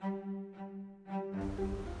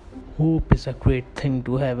Hope is a great thing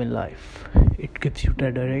to have in life. It gives you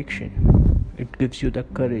the direction, it gives you the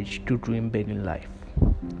courage to dream big in life.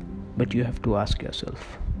 But you have to ask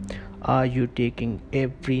yourself, are you taking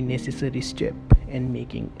every necessary step and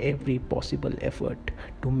making every possible effort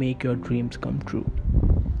to make your dreams come true?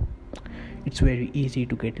 It's very easy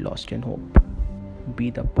to get lost in hope. Be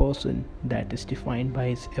the person that is defined by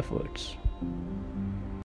his efforts.